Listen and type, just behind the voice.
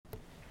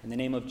In the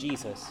name of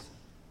Jesus,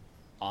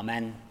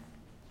 amen.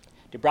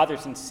 Dear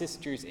brothers and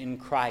sisters in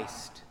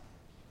Christ,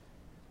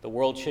 the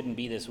world shouldn't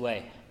be this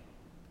way.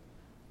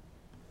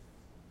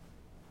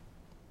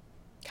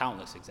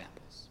 Countless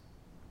examples.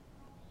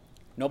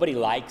 Nobody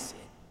likes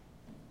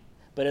it,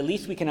 but at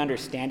least we can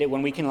understand it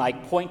when we can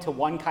point to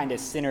one kind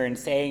of sinner and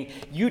say,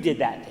 you did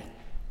that thing.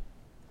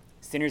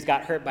 Sinners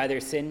got hurt by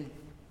their sin.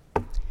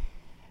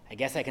 I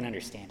guess I can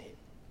understand it.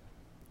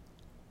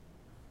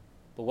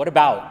 But what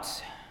about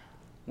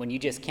when you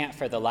just can't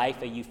for the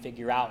life of you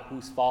figure out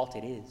whose fault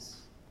it is?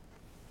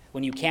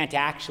 When you can't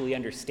actually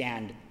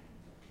understand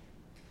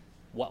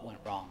what went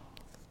wrong?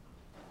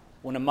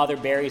 When a mother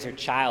buries her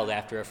child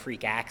after a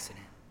freak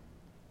accident?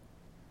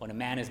 When a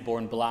man is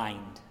born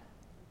blind?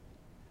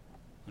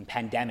 When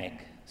pandemic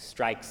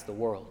strikes the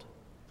world?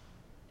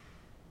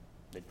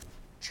 The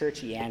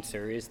churchy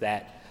answer is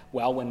that,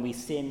 well, when we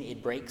sin,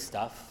 it breaks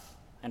stuff,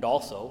 and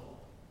also,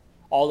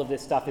 all of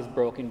this stuff is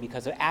broken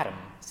because of Adam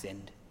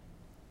sinned.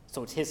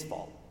 So it's his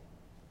fault.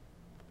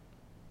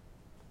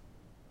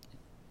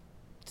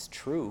 It's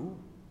true.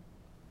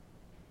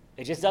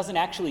 It just doesn't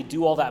actually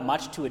do all that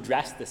much to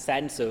address the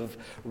sense of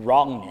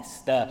wrongness,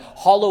 the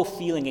hollow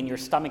feeling in your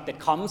stomach that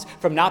comes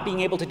from not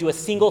being able to do a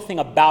single thing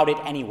about it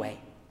anyway.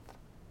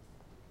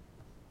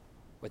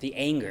 Or the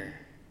anger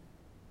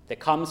that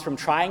comes from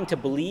trying to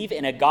believe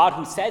in a God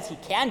who says he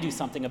can do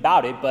something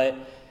about it, but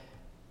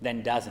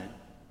then doesn't.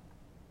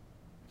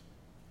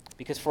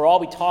 Because for all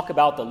we talk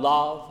about the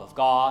love of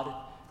God,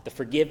 the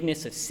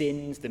forgiveness of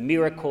sins, the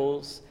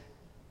miracles,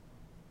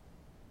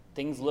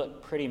 things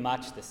look pretty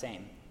much the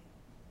same.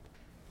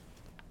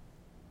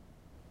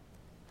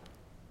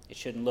 It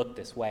shouldn't look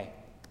this way.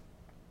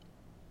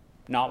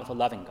 Not with a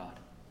loving God.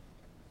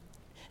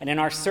 And in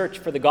our search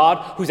for the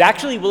God who's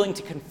actually willing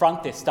to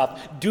confront this stuff,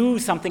 do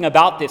something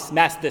about this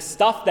mess, the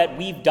stuff that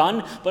we've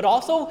done, but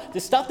also the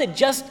stuff that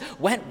just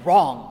went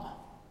wrong,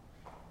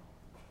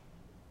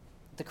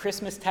 the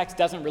Christmas text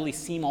doesn't really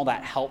seem all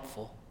that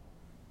helpful.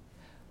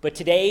 But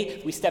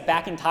today, we step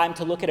back in time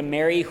to look at a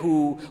Mary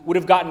who would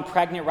have gotten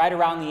pregnant right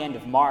around the end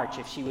of March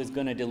if she was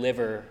going to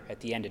deliver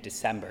at the end of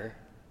December.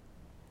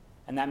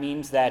 And that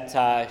means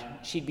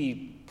that she'd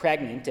be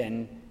pregnant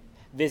and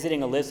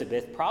visiting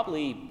Elizabeth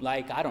probably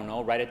right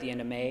at the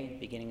end of May,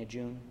 beginning of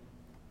June,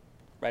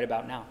 right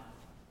about now.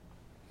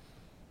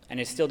 And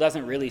it still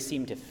doesn't really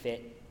seem to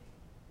fit.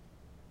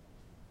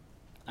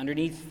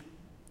 Underneath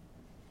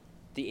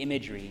the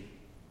imagery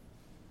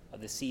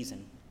of the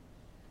season,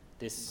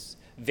 this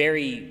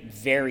very,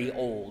 very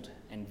old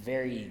and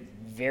very,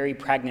 very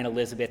pregnant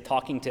Elizabeth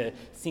talking to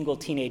single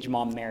teenage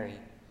mom Mary,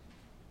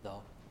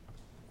 though,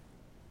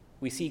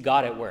 we see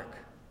God at work.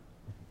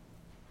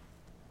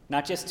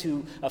 Not just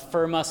to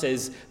affirm us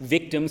as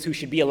victims who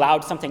should be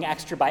allowed something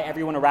extra by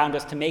everyone around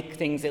us to make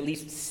things at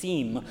least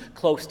seem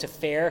close to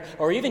fair,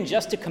 or even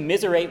just to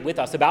commiserate with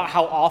us about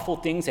how awful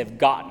things have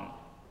gotten,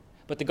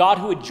 but the God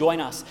who would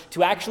join us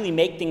to actually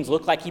make things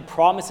look like he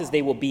promises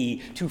they will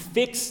be, to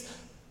fix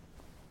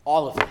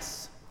all of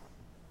this.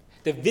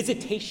 The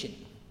visitation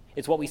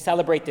is what we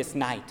celebrate this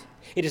night.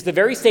 It is the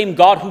very same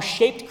God who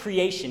shaped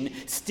creation,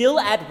 still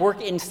at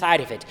work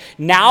inside of it.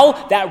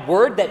 Now, that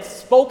word that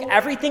spoke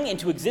everything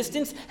into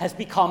existence has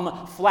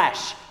become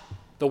flesh.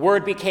 The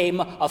word became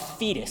a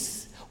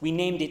fetus. We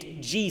named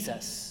it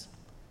Jesus,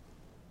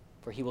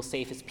 for he will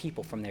save his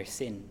people from their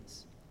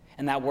sins.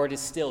 And that word is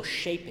still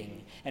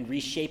shaping and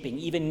reshaping,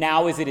 even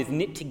now as it is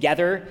knit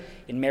together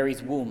in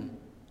Mary's womb.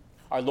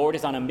 Our Lord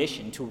is on a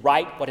mission to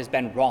right what has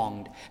been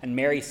wronged, and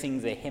Mary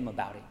sings a hymn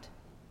about it.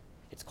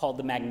 It's called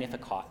the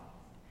Magnificat.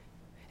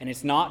 And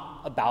it's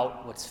not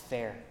about what's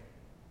fair.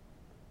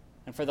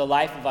 And for the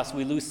life of us,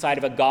 we lose sight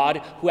of a God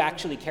who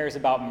actually cares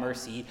about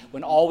mercy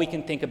when all we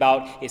can think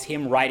about is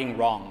him righting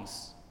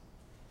wrongs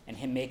and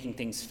him making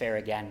things fair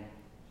again.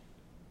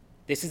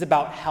 This is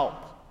about help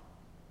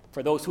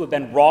for those who have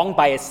been wronged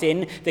by a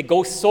sin that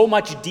goes so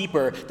much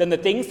deeper than the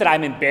things that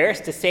I'm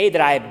embarrassed to say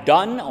that I have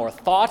done or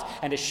thought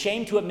and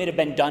ashamed to admit have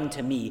been done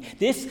to me.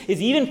 This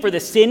is even for the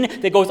sin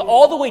that goes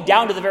all the way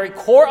down to the very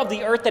core of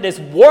the earth that has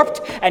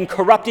warped and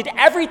corrupted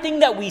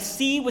everything that we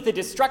see, with the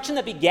destruction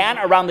that began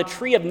around the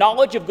tree of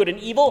knowledge of good and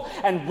evil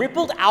and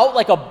rippled out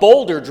like a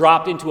boulder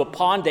dropped into a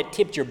pond that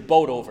tipped your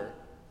boat over.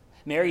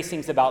 Mary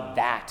sings about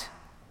that.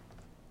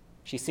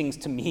 She sings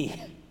to me.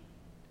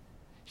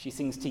 She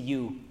sings to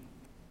you.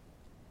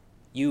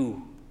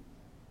 You,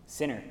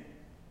 sinner,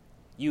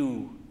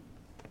 you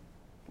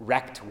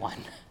wrecked one,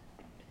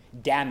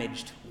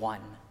 damaged one,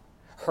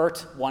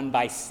 hurt one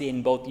by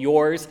sin, both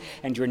yours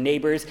and your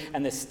neighbors,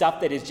 and the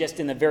stuff that is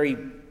just in the very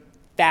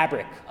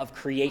fabric of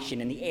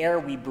creation, in the air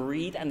we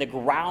breathe and the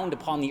ground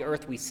upon the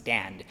earth we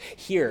stand.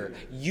 Here,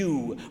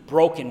 you,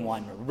 broken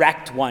one,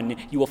 wrecked one,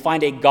 you will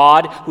find a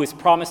God who has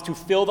promised to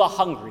fill the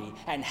hungry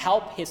and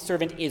help his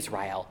servant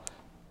Israel.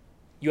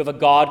 You have a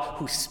God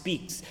who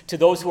speaks to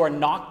those who are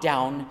knocked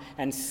down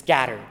and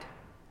scattered.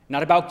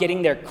 Not about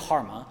getting their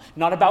karma,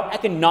 not about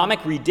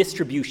economic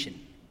redistribution.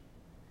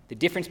 The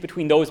difference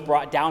between those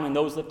brought down and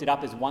those lifted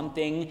up is one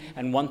thing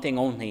and one thing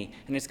only,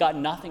 and it's got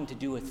nothing to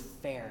do with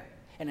fair.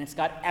 and it's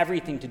got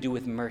everything to do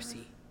with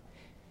mercy.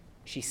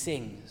 She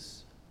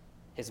sings,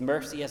 "His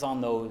mercy is on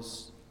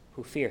those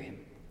who fear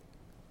him."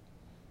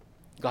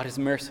 God is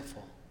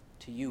merciful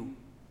to you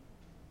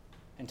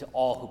and to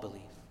all who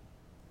believe,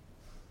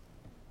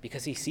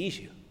 because he sees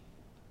you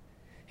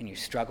in your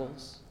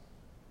struggles.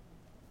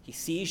 He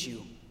sees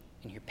you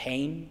in your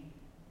pain.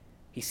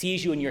 He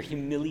sees you in your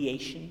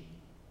humiliation,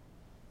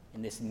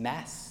 in this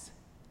mess.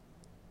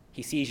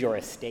 He sees your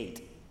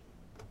estate.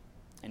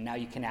 And now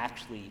you can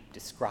actually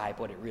describe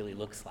what it really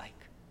looks like.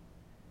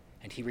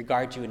 And he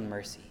regards you in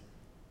mercy.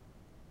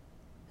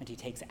 And he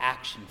takes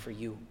action for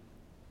you.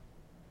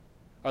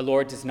 Our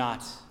Lord does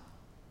not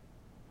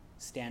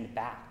stand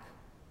back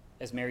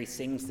as Mary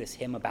sings this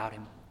hymn about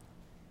him.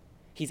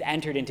 He's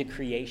entered into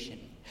creation.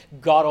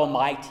 God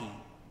Almighty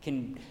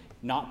can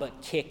not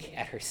but kick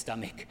at her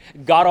stomach.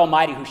 God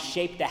Almighty, who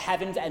shaped the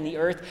heavens and the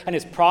earth and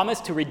has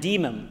promised to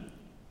redeem him,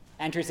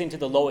 enters into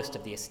the lowest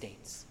of the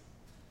estates.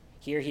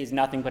 Here he is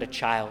nothing but a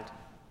child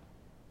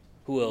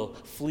who will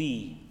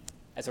flee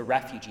as a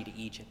refugee to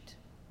Egypt.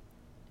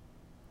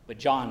 But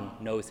John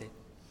knows it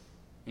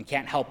and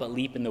can't help but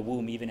leap in the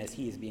womb even as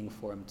he is being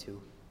formed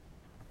too.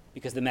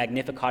 Because the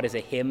Magnificat is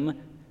a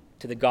hymn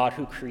to the God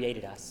who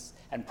created us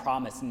and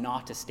promised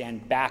not to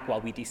stand back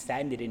while we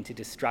descended into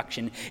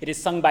destruction. It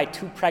is sung by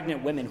two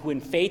pregnant women who in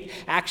faith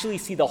actually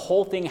see the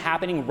whole thing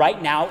happening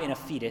right now in a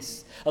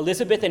fetus.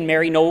 Elizabeth and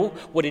Mary know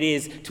what it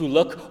is to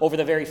look over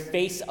the very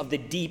face of the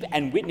deep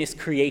and witness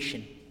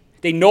creation.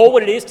 They know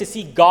what it is to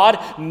see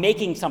God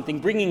making something,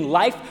 bringing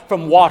life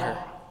from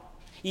water.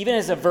 Even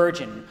as a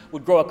virgin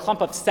would grow a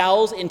clump of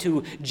cells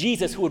into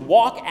Jesus, who would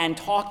walk and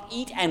talk,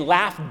 eat and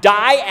laugh,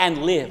 die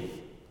and live.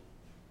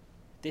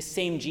 This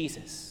same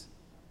Jesus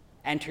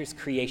enters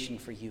creation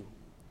for you.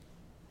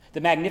 The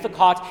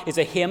Magnificat is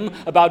a hymn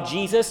about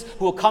Jesus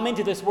who will come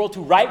into this world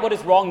to right what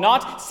is wrong,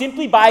 not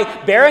simply by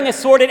bearing a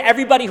sword at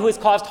everybody who has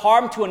caused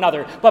harm to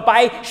another, but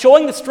by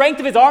showing the strength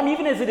of his arm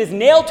even as it is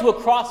nailed to a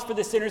cross for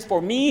the sinners,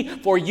 for me,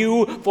 for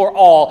you, for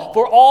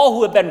all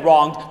who have been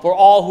wronged, for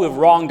all who have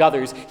wronged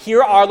others.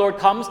 Here our Lord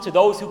comes to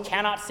those who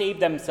cannot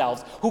save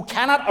themselves, who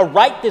cannot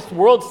aright this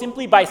world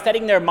simply by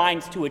setting their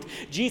minds to it.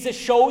 Jesus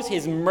shows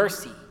his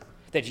mercy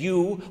that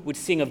you would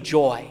sing of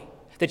joy,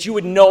 that you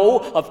would know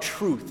of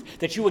truth,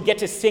 that you would get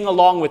to sing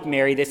along with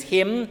Mary this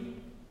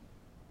hymn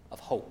of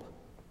hope.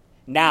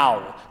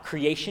 Now,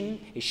 creation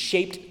is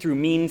shaped through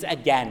means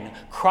again.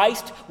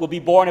 Christ will be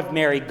born of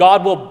Mary.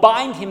 God will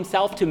bind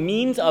himself to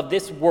means of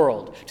this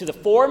world, to the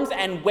forms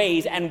and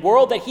ways and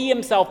world that he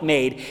himself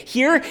made.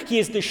 Here, he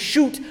is the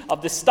shoot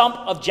of the stump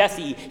of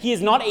Jesse. He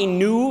is not a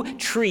new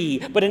tree,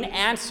 but an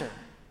answer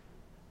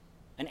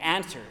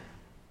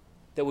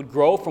that would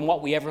grow from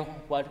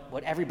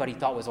what everybody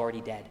thought was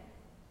already dead.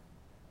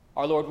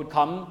 Our Lord would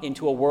come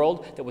into a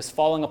world that was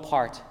falling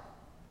apart,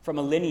 from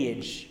a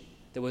lineage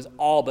that was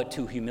all but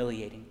too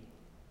humiliating.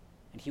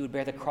 And he would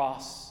bear the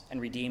cross and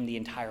redeem the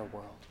entire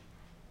world.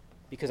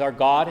 Because our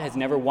God has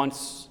never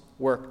once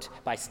worked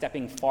by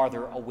stepping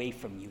farther away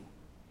from you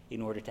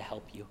in order to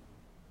help you.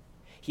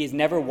 He has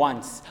never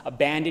once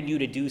abandoned you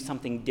to do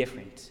something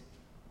different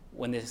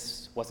when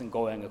this wasn't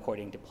going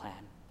according to plan.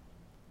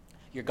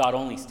 Your God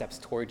only steps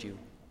toward you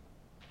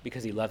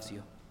because he loves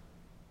you,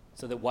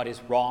 so that what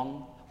is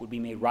wrong would be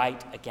made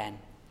right again.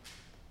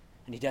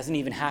 And he doesn't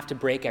even have to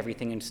break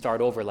everything and start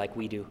over like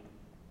we do.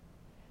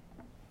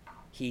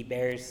 He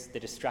bears the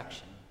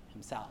destruction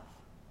himself.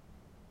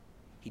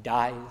 He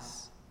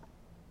dies,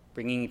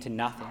 bringing to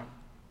nothing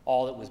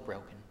all that was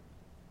broken.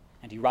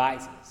 And he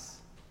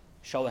rises,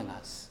 showing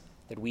us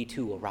that we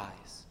too will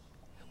rise.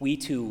 We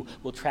too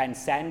will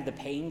transcend the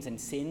pains and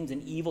sins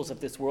and evils of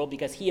this world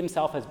because he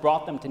himself has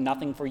brought them to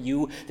nothing for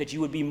you, that you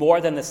would be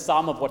more than the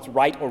sum of what's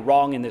right or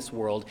wrong in this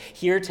world.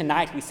 Here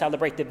tonight we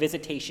celebrate the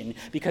visitation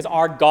because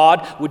our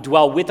God would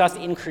dwell with us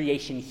in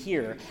creation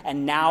here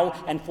and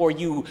now and for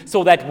you,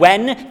 so that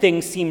when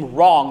things seem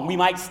wrong, we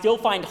might still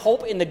find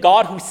hope in the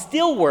God who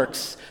still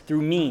works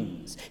through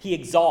means. He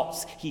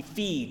exalts, he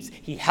feeds,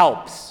 he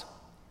helps,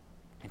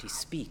 and he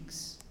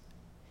speaks.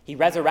 He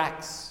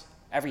resurrects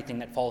everything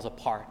that falls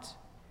apart.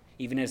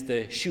 Even as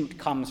the shoot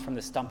comes from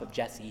the stump of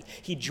Jesse,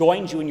 he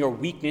joins you in your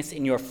weakness,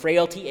 in your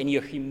frailty, in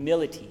your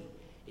humility,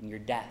 in your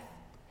death.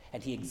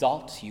 And he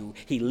exalts you,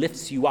 he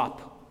lifts you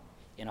up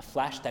in a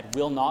flesh that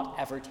will not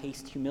ever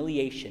taste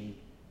humiliation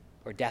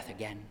or death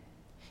again.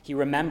 He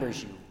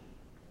remembers you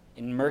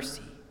in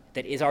mercy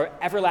that is our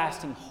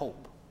everlasting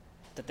hope,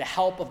 that the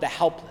help of the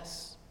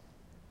helpless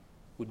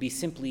would be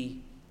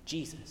simply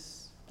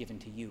Jesus given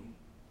to you.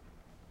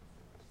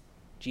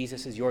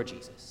 Jesus is your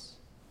Jesus.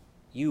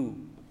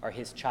 You are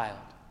his child,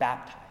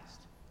 baptized.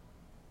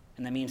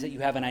 And that means that you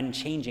have an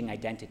unchanging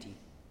identity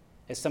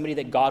as somebody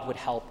that God would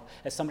help,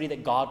 as somebody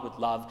that God would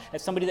love,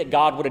 as somebody that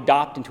God would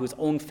adopt into his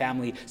own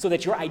family, so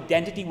that your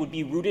identity would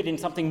be rooted in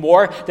something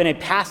more than a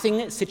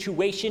passing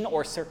situation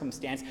or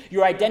circumstance.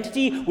 Your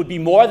identity would be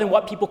more than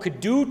what people could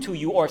do to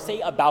you or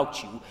say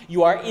about you.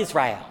 You are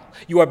Israel.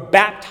 You are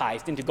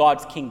baptized into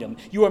God's kingdom.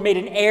 You are made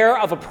an heir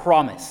of a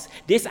promise.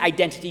 This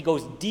identity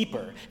goes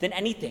deeper than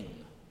anything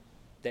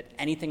that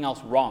anything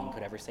else wrong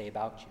could ever say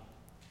about you.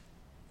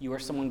 You are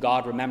someone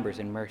God remembers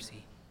in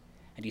mercy.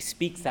 And he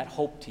speaks that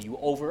hope to you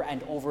over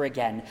and over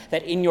again,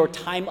 that in your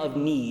time of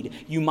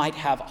need, you might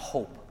have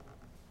hope.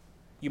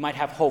 You might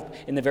have hope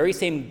in the very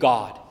same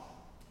God,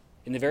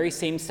 in the very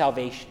same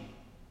salvation,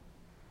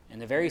 in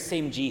the very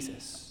same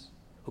Jesus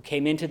who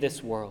came into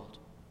this world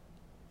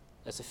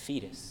as a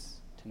fetus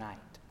tonight.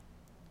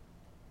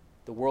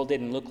 The world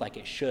didn't look like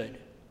it should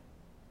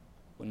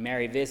when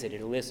Mary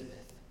visited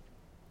Elizabeth,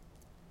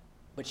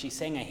 but she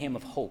sang a hymn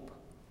of hope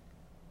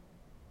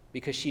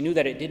because she knew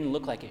that it didn't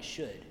look like it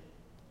should,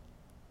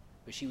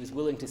 but she was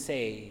willing to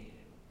say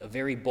a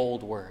very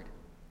bold word.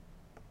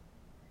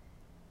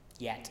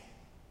 Yet.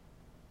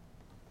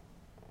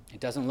 It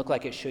doesn't look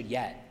like it should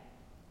yet,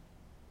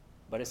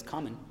 but it's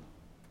coming.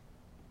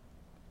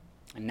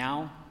 And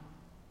now,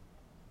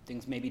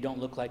 things maybe don't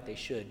look like they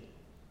should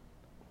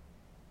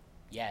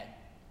yet.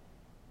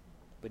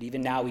 But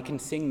even now, we can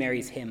sing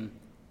Mary's hymn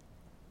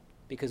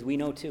because we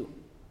know too.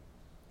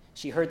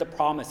 She heard the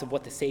promise of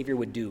what the Savior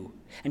would do.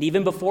 And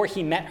even before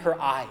he met her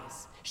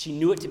eyes, she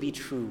knew it to be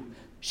true.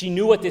 She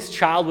knew what this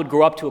child would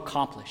grow up to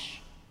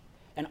accomplish.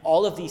 And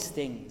all of these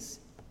things,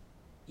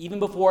 even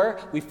before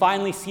we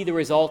finally see the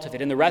result of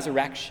it in the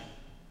resurrection,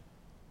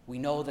 we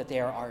know that they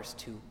are ours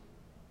too,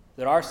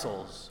 that our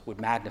souls would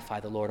magnify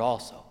the Lord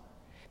also.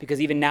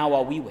 Because even now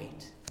while we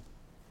wait,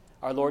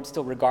 our Lord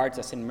still regards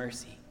us in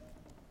mercy.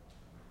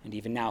 And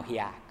even now he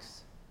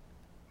acts.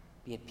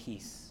 Be at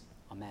peace.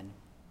 Amen.